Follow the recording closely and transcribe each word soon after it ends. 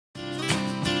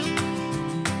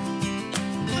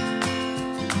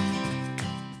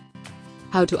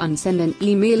How to unsend an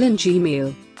email in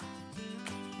Gmail.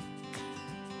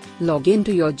 Log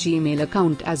into your Gmail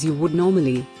account as you would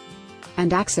normally,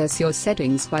 and access your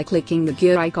settings by clicking the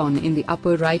gear icon in the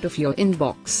upper right of your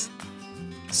inbox.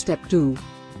 Step 2.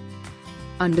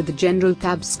 Under the General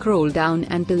tab, scroll down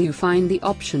until you find the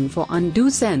option for Undo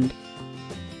Send.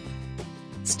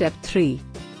 Step 3.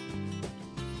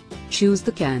 Choose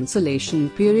the cancellation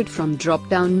period from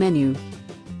drop-down menu.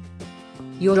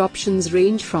 Your options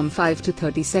range from 5 to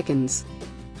 30 seconds.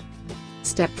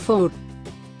 Step 4.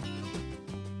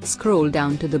 Scroll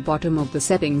down to the bottom of the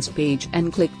settings page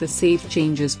and click the Save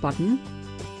Changes button.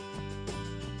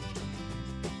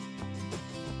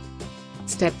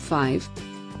 Step 5.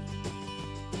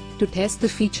 To test the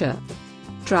feature,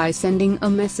 try sending a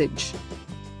message.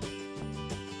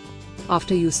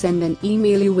 After you send an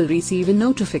email, you will receive a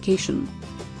notification,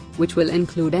 which will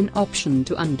include an option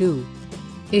to undo.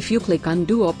 If you click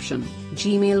Undo option,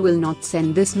 Gmail will not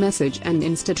send this message and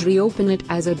instead reopen it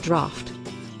as a draft.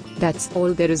 That's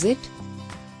all there is it.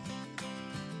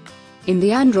 In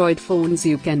the Android phones,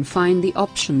 you can find the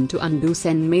option to undo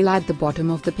send mail at the bottom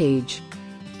of the page.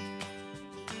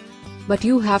 But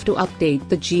you have to update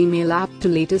the Gmail app to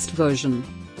latest version.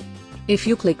 If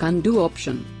you click Undo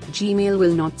option, Gmail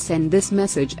will not send this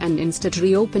message and instead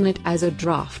reopen it as a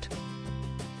draft.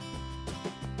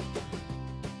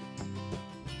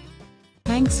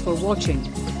 Thanks for watching.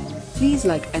 Please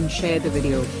like and share the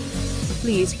video.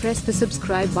 Please press the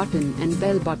subscribe button and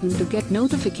bell button to get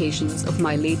notifications of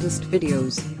my latest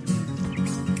videos.